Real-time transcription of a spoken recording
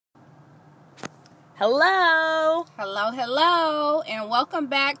Hello. Hello, and welcome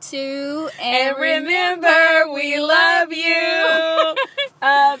back to And remember, we love you.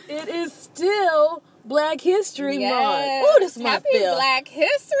 It is still Black History Month. Ooh, this month Happy feel. Black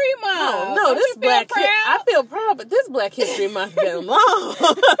History Month. Oh, no, Don't this you feel Black proud? I feel proud, but this Black History Month been long.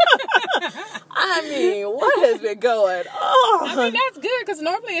 I mean, what has been going on? I mean, that's good, because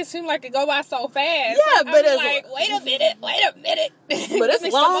normally it seems like it go by so fast. Yeah, but I'm it's like, wait a minute. But it's Give me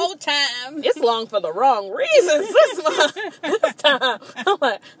long. some more time. It's long for the wrong reasons this time. I'm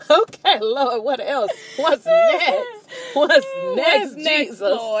like, okay, Lord, what else? What's next? What's next, Jesus?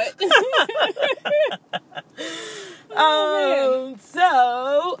 Lord? I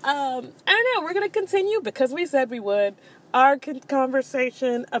don't know, we're going to continue, because we said we would, our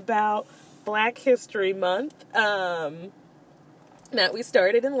conversation about Black History Month. That we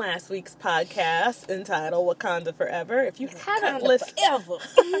started in last week's podcast entitled Wakanda Forever. If you haven't listened,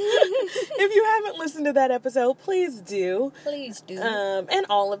 if you haven't listened to that episode, please do. Please do. And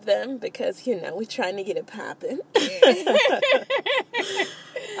all of them, because we're trying to get it popping.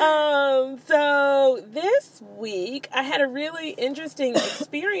 So this week I had a really interesting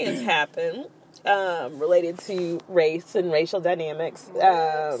experience happen. Related to race and racial dynamics.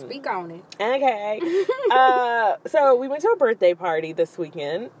 Speak on it. Okay. So we went to a birthday party this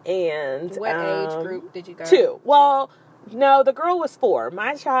weekend, and What age group did you go? 2. Well, no, the girl was 4.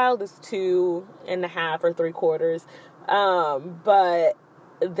 My child is 2.5 or 3/4. But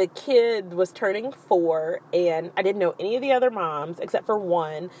the kid was turning 4, and I didn't know any of the other moms except for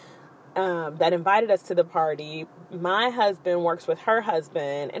one. That invited us to the party. My husband works with her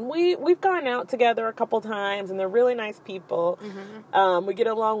husband, and we've gone out together a couple times, and they're really nice people. Mm-hmm. We get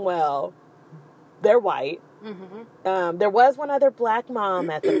along well. They're white. Mm-hmm. There was one other black mom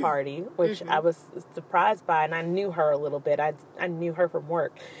at the party, which I was surprised by, and I knew her a little bit. I knew her from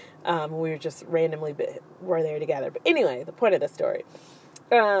work. We were just randomly were there together. But anyway, the point of the story.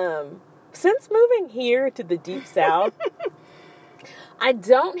 Since moving here to the Deep South, I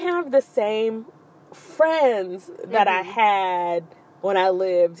don't have the same friends that I had when I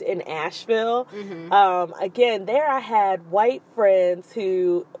lived in Asheville. Again, there I had white friends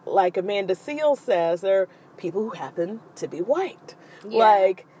who, like Amanda Seals says, they're people who happen to be white.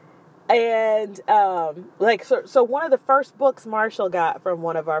 Yeah. So one of the first books Marshall got from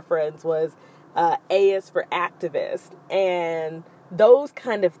one of our friends was A is for Activist. And those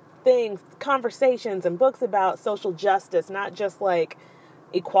kind of things, conversations and books about social justice, not just like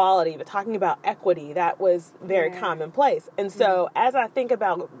equality, but talking about equity, that was very commonplace. And so as I think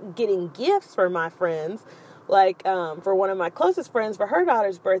about getting gifts for my friends, like for one of my closest friends, for her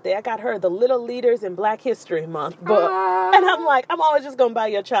daughter's birthday, I got her the Little Leaders in Black History Month book. And I'm like, I'm always just going to buy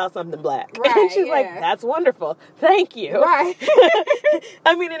your child something black. Right, and she's like, that's wonderful. Thank you. Right.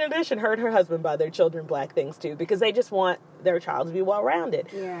 I mean, in addition, her and her husband buy their children black things too, because they just want their child to be well-rounded.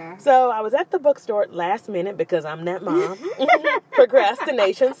 Yeah. So I was at the bookstore last minute, because I'm that mom.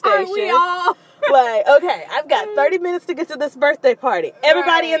 Procrastination station. Aren't we all? Like, okay, I've got 30 minutes to get to this birthday party.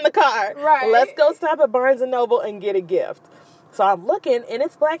 Everybody in the car. Right. Let's go stop at Barnes & Noble and get a gift. So I'm looking, and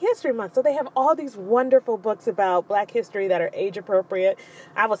it's Black History Month. So they have all these wonderful books about Black history that are age appropriate.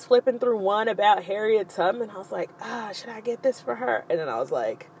 I was flipping through one about Harriet Tubman. I was like, should I get this for her? And then I was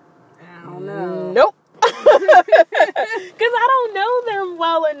like, I don't know. Nope. Because I don't know them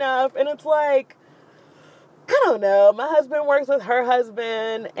well enough. And it's like, I don't know. My husband works with her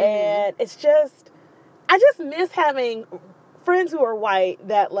husband, and it's just, I just miss having friends who are white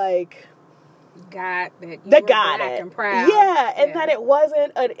that like got that. That got it. And proud. Yeah, and that it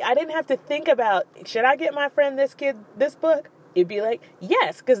wasn't. I didn't have to think about, should I get my friend this this book? It'd be like,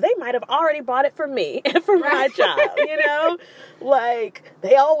 yes, because they might have already bought it for me and for my child, Like,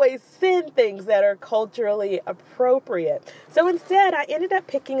 they always send things that are culturally appropriate. So instead, I ended up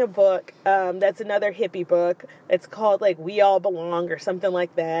picking a book that's another hippie book. It's called, like, We All Belong or something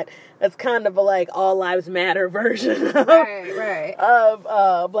like that. It's kind of a, like, All Lives Matter version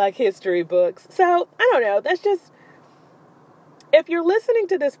of Black history books. So, I don't know. That's just... If you're listening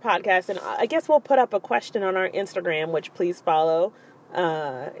to this podcast, and I guess we'll put up a question on our Instagram, which please follow.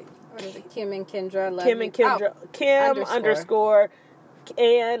 What is it? Kim and Kendra. Love Kim you. and Kendra. Kim _ Ann _ Kendra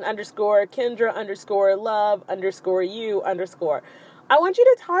 _ love _ you _ I want you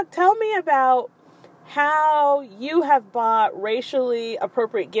to tell me about how you have bought racially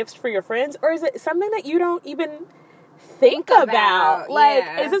appropriate gifts for your friends, or is it something that you don't even think about? Like,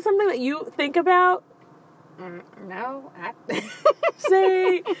 is it something that you think about? No.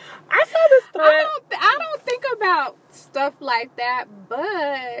 See, I saw this thread. I don't think about stuff like that, but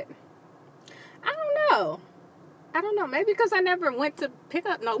I don't know. Maybe because I never went to pick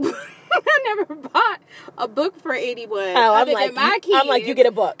up no I never bought a book for anyone. Oh, other than my kids. I'm like, you get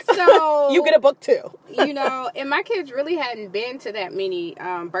a book. So you get a book too. And my kids really hadn't been to that many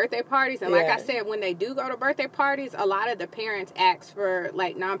birthday parties. And like I said, when they do go to birthday parties, a lot of the parents ask for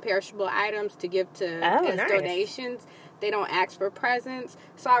like non-perishable items to give to as donations. They don't ask for presents.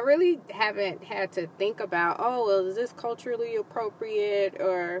 So I really haven't had to think about, oh, well, is this culturally appropriate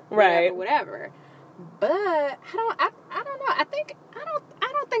or whatever. But I don't know. I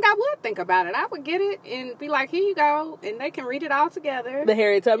don't think I would think about it. I would get it and be like, here you go, and they can read it all together. The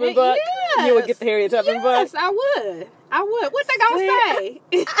Harriet Tubman book? Yes. You would get the Harriet Tubman book? Yes, I would. What they gonna say?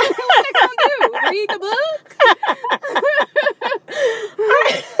 What they gonna do? Read the book?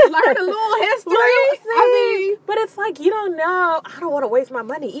 Learn a little history? But it's like, you don't know. I don't want to waste my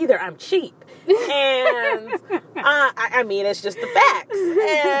money either. I'm cheap. And I mean, it's just the facts.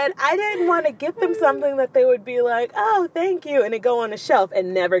 And I didn't want to get them something that they would be like, oh, thank you, and it go on the shelf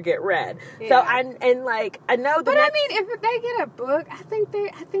and never get read. Yeah. So I know that. But I mean, if they get a book, I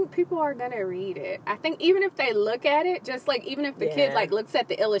think people are gonna read it. I think even if they look at it, just like even if the kid like looks at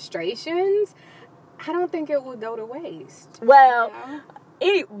the illustrations, I don't think it would go to waste. Well,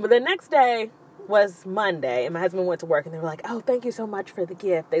 the next day was Monday, and my husband went to work, and they were like, oh, thank you so much for the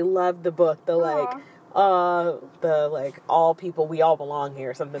gift. They loved the book. The all people, we all belong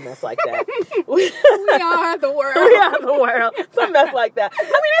here, something that's like that. We are the world. We are the world. Something that's like that. I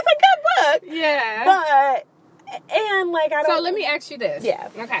mean, it's a good book. Yeah. But, and like, I don't. So let me ask you this. Yeah.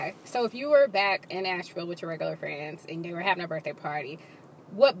 Okay. So if you were back in Asheville with your regular friends and they were having a birthday party,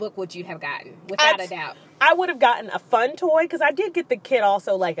 what book would you have gotten, without a doubt? I would have gotten a fun toy, because I did get the kid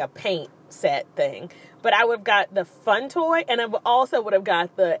also like a paint set thing. But I would have got the fun toy, and I also would have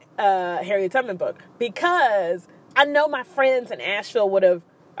got the Harriet Tubman book, because I know my friends in Asheville would have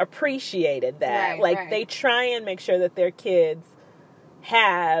appreciated that. They try and make sure that their kids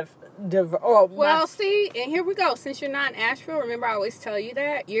have... see, and here we go. Since you're not in Asheville, remember I always tell you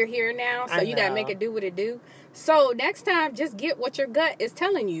that. You're here now, so you got to make it do what it do. So next time, just get what your gut is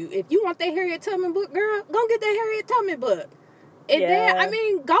telling you. If you want that Harriet Tubman book, girl, go get that Harriet Tubman book. And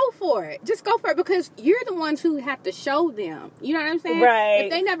then, go for it. Just go for it, because you're the ones who have to show them. You know what I'm saying? Right. If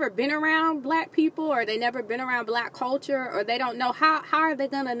they never been around black people, or they never been around black culture, or they don't know, how are they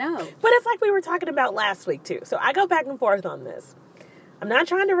going to know? But it's like we were talking about last week, too. So I go back and forth on this. I'm not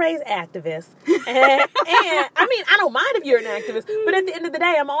trying to raise activists. And I mean, I don't mind if you're an activist, but at the end of the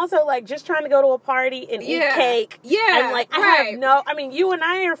day, I'm also like just trying to go to a party and eat cake. Yeah. And like, I mean, you and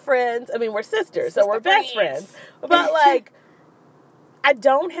I are friends. I mean, we're sisters, so we're best friends. But like, I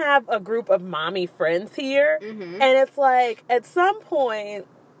don't have a group of mommy friends here. Mm-hmm. And it's like, at some point,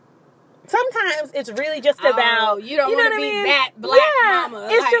 sometimes it's really just about... you don't want to be that black mama.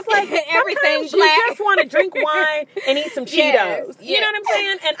 It's just like everything black. You just want to drink wine and eat some Cheetos. You know what I'm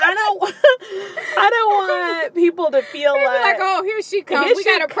saying? And I don't want people to feel like, oh, here she comes. We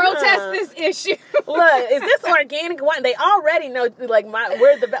got to protest this issue. Look, is this organic wine? They already know, like,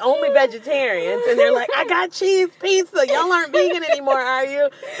 we're the only vegetarians. And they're like, I got cheese pizza. Y'all aren't vegan anymore, are you?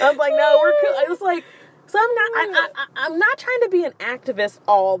 I'm like, no, we're cool. It's like... So I'm not trying to be an activist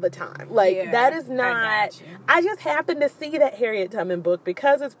all the time. Like, that is not... I just happened to see that Harriet Tubman book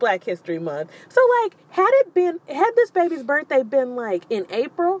because it's Black History Month. So, like, had this baby's birthday been, like, in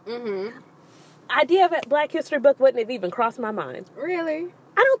April, idea of a Black History book wouldn't have even crossed my mind. Really?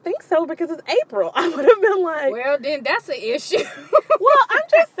 I don't think so, because it's April. I would have been like... Well, then that's an issue. Well, I'm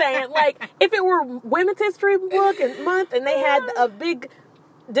just saying, like, if it were Women's History Month and they had a big...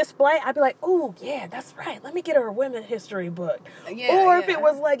 display, I'd be like, oh yeah, that's right, let me get her a women's history book. If it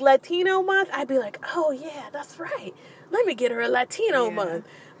was like Latino month, I'd be like, oh yeah, that's right, let me get her a Latino month.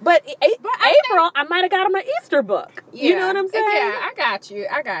 But April, I might have got him an Easter book. You know what I'm saying? Yeah, I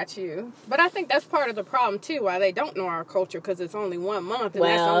got you. But I think that's part of the problem too, why they don't know our culture, because it's only 1 month, and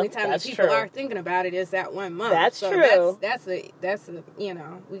that's the only time that people are thinking about it is that 1 month. That's true. That's a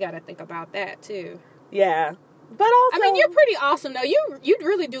we got to think about that too. Yeah. But also, I mean, you're pretty awesome though. You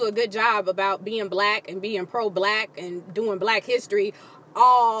really do a good job about being black and being pro-black and doing Black history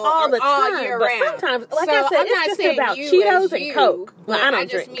all the time, all year round. Sometimes, like I said, it's just about Cheetos and Coke. Well, I don't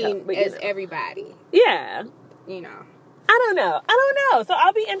drink Coke, but as everybody. Yeah. You know. I don't know. So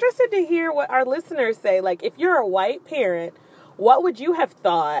I'll be interested to hear what our listeners say. Like, if you're a white parent, what would you have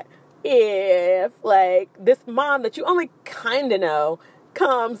thought if, like, this mom that you only kind of know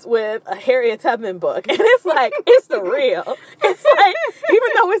comes with a Harriet Tubman book, and it's like, it's the real. It's like, even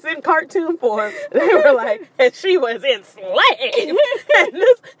though it's in cartoon form. They were like, and she was enslaved. And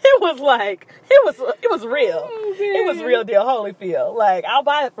it was real. Oh, it was real deal Holyfield. Like, I'll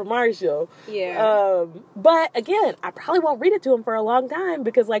buy it for Marshall. Yeah. But again, I probably won't read it to him for a long time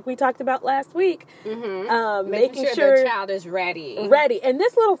because, like we talked about last week, making sure the child is ready. And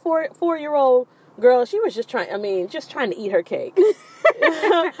this little 4-year-old girl, she was just trying to eat her cake.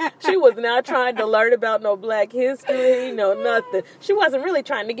 She was not trying to learn about no Black history, no nothing. She wasn't really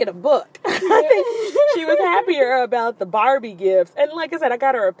trying to get a book. I think she was happier about the Barbie gifts. And like I said, I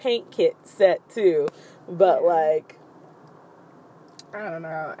got her a paint kit set too. But like, I don't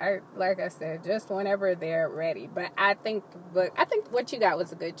know. Like I said, just whenever they're ready. But I think what you got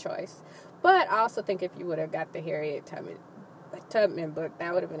was a good choice. But I also think if you would have got the Harriet Tubman book,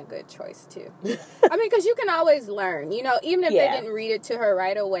 that would have been a good choice too. I mean, because you can always learn, you know, even if they didn't read it to her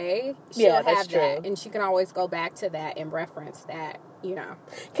right away, she'll have that, and she can always go back to that and reference that, you know.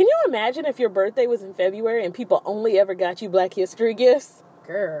 Can you imagine if your birthday was in February and people only ever got you Black History gifts?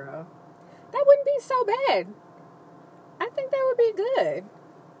 Girl, that wouldn't be so bad. I think that would be good.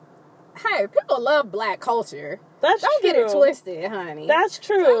 Hey, people love Black culture. Don't get it twisted, honey. That's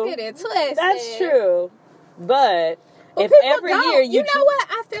true. Don't get it twisted. That's true. But if every year you know what?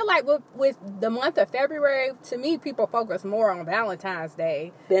 I feel like with the month of February, to me, people focus more on Valentine's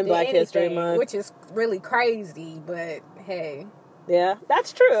Day than Black History Month, which is really crazy. But hey, yeah,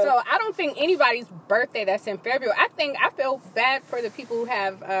 that's true. So I don't think anybody's birthday that's in February. I feel bad for the people who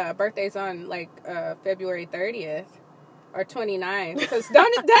have birthdays on like February 30th. Or 29th, because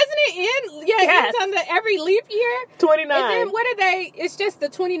doesn't it end? Yeah, yes. It ends on every leap year. 29. And then what are they? It's just the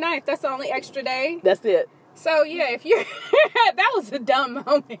 29th. That's the only extra day. That's it. So yeah, if you're that was a dumb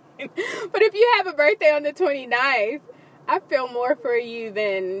moment. But if you have a birthday on the 29th, I feel more for you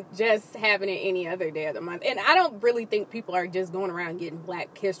than just having it any other day of the month. And I don't really think people are just going around getting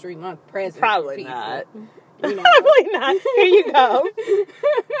Black History Month presents. Probably not. You know. Probably not. Here you go.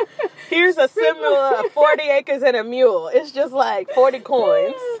 Here's a similar 40 acres and a mule. It's just like 40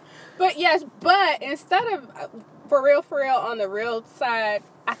 coins. But yes, instead of for real on the real side,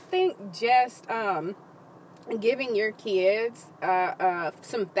 I think just giving your kids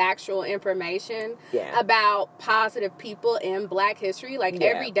some factual information about positive people in Black history. Like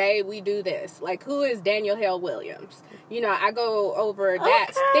every day we do this. Like, who is Daniel Hale Williams? You know, I go over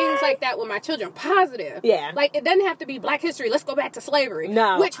that, things like that with my children. Positive. Yeah. Like, it doesn't have to be Black history. Let's go back to slavery.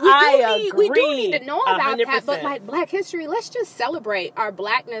 No, which we do need to know about 100%. That. But like Black history, let's just celebrate our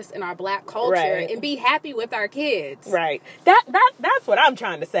Blackness and our Black culture and be happy with our kids. Right. That's what I'm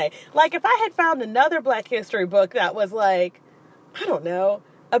trying to say. Like, if I had found another Black history book that was like, I don't know,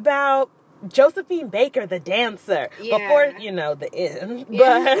 about Josephine Baker, the dancer, before, you know, the end,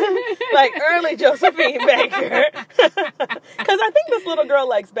 but like early Josephine Baker, because I think this little girl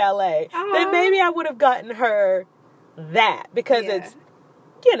likes ballet, then maybe I would have gotten her that, because it's,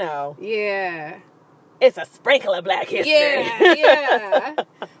 you know, it's a sprinkle of Black history.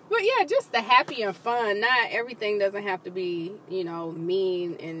 But yeah, just the happy and fun. Not everything doesn't have to be, you know,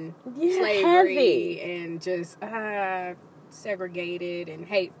 mean and slavery heavy. And just segregated and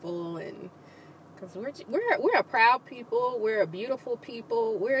hateful, and because we're a proud people, we're a beautiful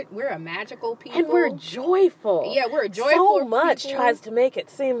people, we're a magical people, and we're joyful. Yeah, we're joyful. So much people tries to make it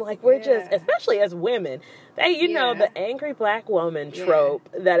seem like we're just, especially as women, you know, the angry Black woman trope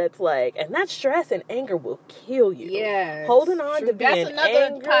that it's like, and that stress and anger will kill you. Yeah, holding on to being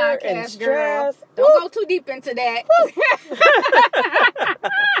anger and stress. Girl. Don't go too deep into that.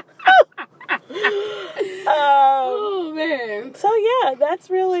 Oh man. So yeah, that's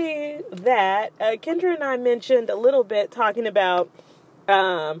really that. Kendra and I mentioned a little bit talking about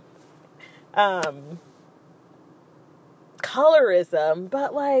colorism,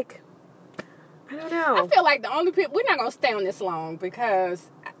 but like, I don't know. I feel like the only people, we're not gonna stay on this long, because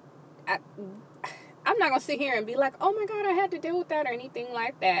I'm not gonna sit here and be like, oh my God, I had to deal with that or anything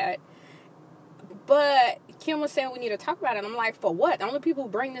like that. But Kim was saying we need to talk about it. I'm like, for what? The only people who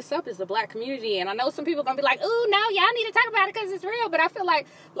bring this up is the Black community. And I know some people are going to be like, ooh, no, y'all need to talk about it because it's real. But I feel like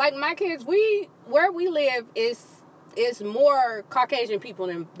my kids, where we live is more Caucasian people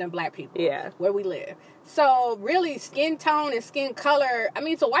than Black people. Yeah. Where we live. So really, skin tone and skin color. I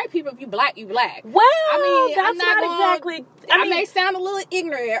mean, to white people, if you black, you black. Well, I mean, that's not exactly. I may sound a little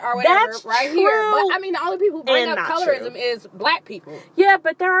ignorant or whatever right true, here, but I mean, the only people who bring up colorism is Black people. Yeah,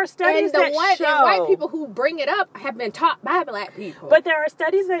 but there are studies that show, and white people who bring it up have been taught by Black people. But there are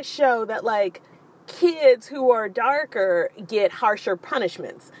studies that show that, like, kids who are darker get harsher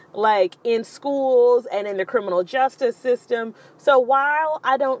punishments, like in schools and in the criminal justice system. So while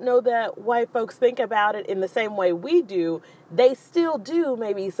I don't know that white folks think about it in the same way we do, they still do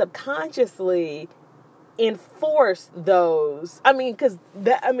maybe subconsciously enforce those. I mean, because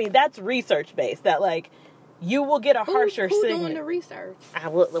that's research based, that like you will get a harsher who signal. Doing the research? I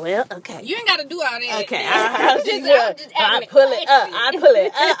will. Well, okay. You ain't got to do all that. Okay. I pull it up. I pull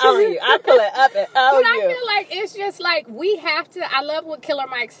it up on you. I pull it up and on you. But I feel like it's just like we have to. I love what Killer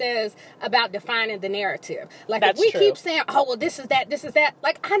Mike says about defining the narrative. Like That's if we true. keep saying, "Oh, well, this is that, this is that."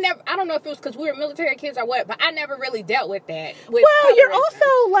 Like I don't know if it was because we were military kids or what, but I never really dealt with that. With well, you're colorism.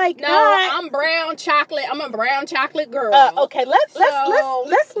 also like I'm brown chocolate. I'm a brown chocolate girl. Okay, let's look.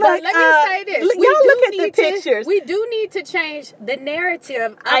 Let me say this. Y'all look at the pictures. We do need to change the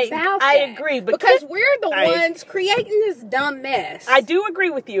narrative about that. I agree, because we're the ones creating this dumb mess. I do agree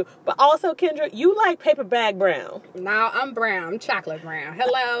with you, but also, Kendra, you like paper bag brown. No, I'm brown. I'm chocolate brown.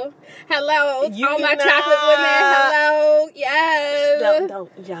 Hello. You all my not. chocolate women. Hello. Yes.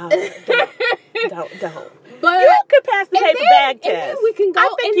 Don't. But you could pass the paper bag test. And then we can go.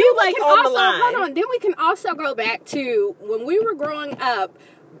 I think you like on the line. Hold on. Then we can also go back to when we were growing up.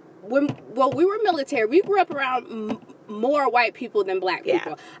 We were military. We grew up around more white people than black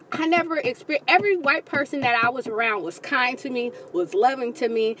people. Yeah. I never experienced. Every white person that I was around was kind to me, was loving to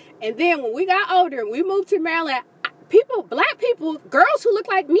me. And then when we got older and we moved to Maryland, black people, girls who look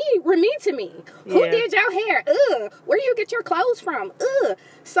like me were mean to me. Yeah. Who did your hair? Ugh. Where do you get your clothes from? Ugh.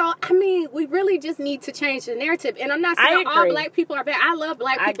 So, I mean, we really just need to change the narrative. And I'm not saying all black people are bad. I love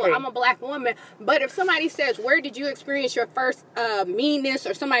black people. I'm a black woman. But if somebody says, where did you experience your first meanness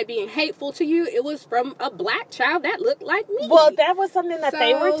or somebody being hateful to you? It was from a black child that looked like me. Well, that was something that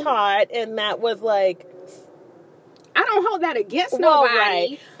they were taught, and that was like... I don't hold that against nobody.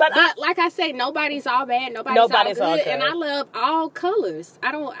 Right. But like I say, nobody's all bad. Nobody's all good. And I love all colors.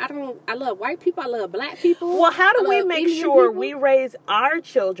 I love white people. I love black people. Well, how do we make sure we raise our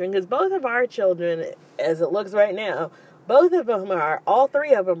children? Because both of our children, as it looks right now, all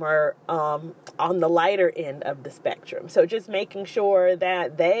three of them are on the lighter end of the spectrum. So just making sure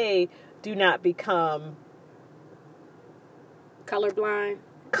that they do not become colorblind.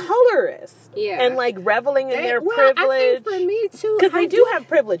 Colorist, and like reveling in their privilege. I think for me too, because they do have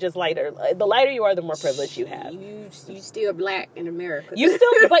privileges. The lighter you are, the more privilege you have. You still black in America.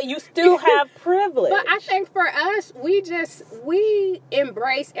 But you still have privilege. But I think for us, we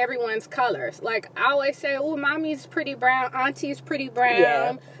embrace everyone's colors. Like I always say, oh, mommy's pretty brown, auntie's pretty brown.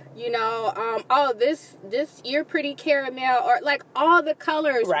 Yeah. You know, this you're pretty caramel, or like all the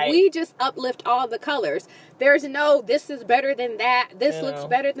colors. Right. We just uplift all the colors. There's no, this is better than that. This looks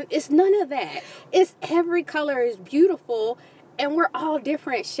better than. It's none of that. It's every color is beautiful, and we're all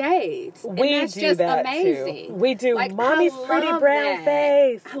different shades. That's just amazing. Too. We do. Like, mommy's pretty brown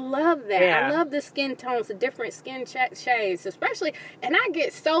face. I love that. Yeah. I love the skin tones, the different skin shades, especially. And I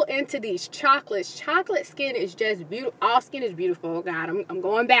get so into these chocolates. Chocolate skin is just beautiful. All skin is beautiful. Oh God, I'm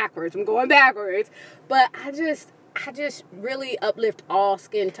going backwards. But I just really uplift all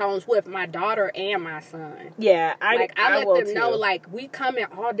skin tones with my daughter and my son. Yeah, I let will them too. know, like, we come in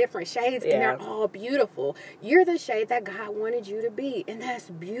all different shades, and they're all beautiful. You're the shade that God wanted you to be, and that's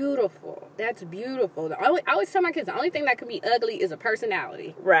beautiful. That's beautiful. I always tell my kids, the only thing that can be ugly is a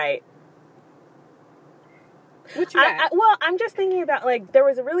personality. Right. What you got? Well, I'm just thinking about, like, there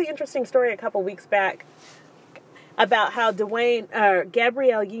was a really interesting story a couple weeks back about how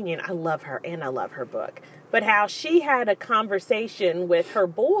Gabrielle Union, I love her, and I love her book, but how she had a conversation with her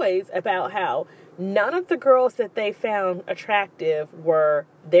boys about how none of the girls that they found attractive were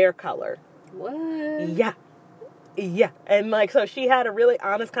their color. What? Yeah. And like, so she had a really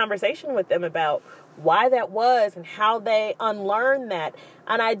honest conversation with them about why that was and how they unlearned that.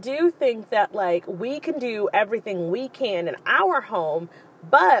 And I do think that, like, we can do everything we can in our home,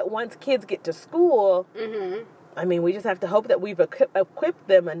 but once kids get to school, I mean, we just have to hope that we've equipped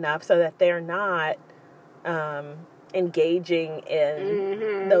them enough so that they're not engaging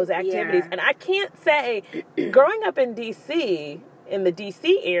in those activities. And I can't say, growing up in D.C., in the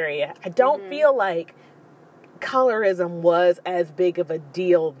D.C. area, I don't feel like colorism was as big of a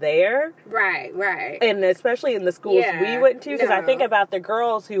deal there. Right. And especially in the schools we went to, because I think about the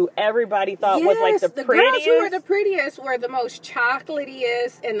girls who everybody thought was like the prettiest. Girls who were the prettiest were the most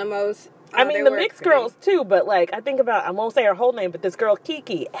chocolatiest and the most I mean, the mixed girls too, but like, I think about, I won't say her whole name, but this girl,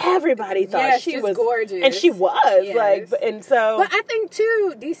 Kiki, everybody thought she was gorgeous. And she was, like, and so. But I think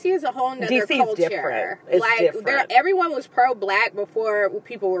too, DC is a whole nother culture. Different. It's like, different. Everyone was pro-black before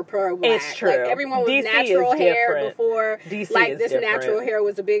people were pro-black. It's true. Like, everyone was DC natural hair different. before, DC like, is this different. natural hair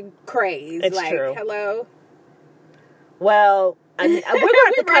was a big craze. It's like, true. Hello? Well, we're going to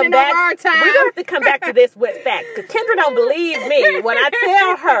have to come back. We're going to have to come back to this with facts, because Kendra don't believe me when I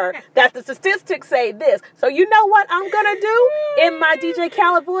tell her that the statistics say this. So you know what I'm going to do in my DJ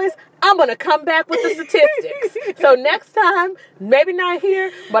Khaled voice? I'm going to come back with the statistics. So next time, maybe not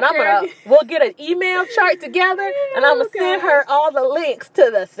here, but we'll get an email chart together, and I'm going to send her all the links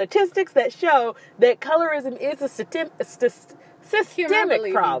to the statistics that show that colorism is a systemic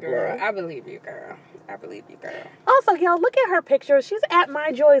problem. I believe you, girl. I believe you, girl. Also, y'all, look at her picture. She's at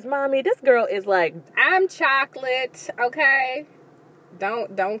My Joy's mommy. This girl is like... I'm chocolate, okay?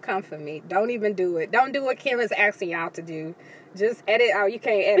 Don't come for me. Don't even do it. Don't do what Kim is asking y'all to do. Just edit. Oh, you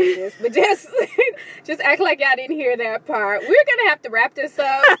can't edit this. But just act like y'all didn't hear that part. We're going to have to wrap this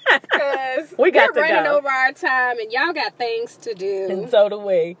up because we're running over our time and y'all got things to do. And so do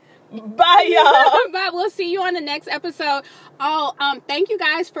we. Bye, y'all. Bye. We'll see you on the next episode. Oh, thank you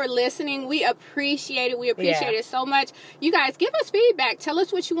guys for listening. We appreciate it. We appreciate it so much. You guys, give us feedback. Tell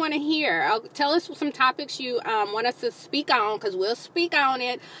us what you want to hear. Tell us some topics you want us to speak on, because we'll speak on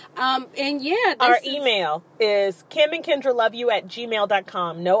it. And yeah, our email is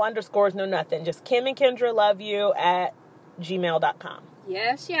kimandkendraloveyou@gmail.com. No underscores, no nothing. Just kimandkendraloveyou@gmail.com.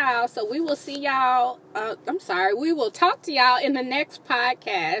 Yes, y'all. So we will see y'all. We will talk to y'all in the next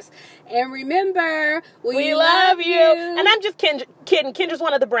podcast. And remember, we love you. And I'm just kidding. Kendra's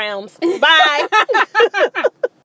one of the Browns. Bye.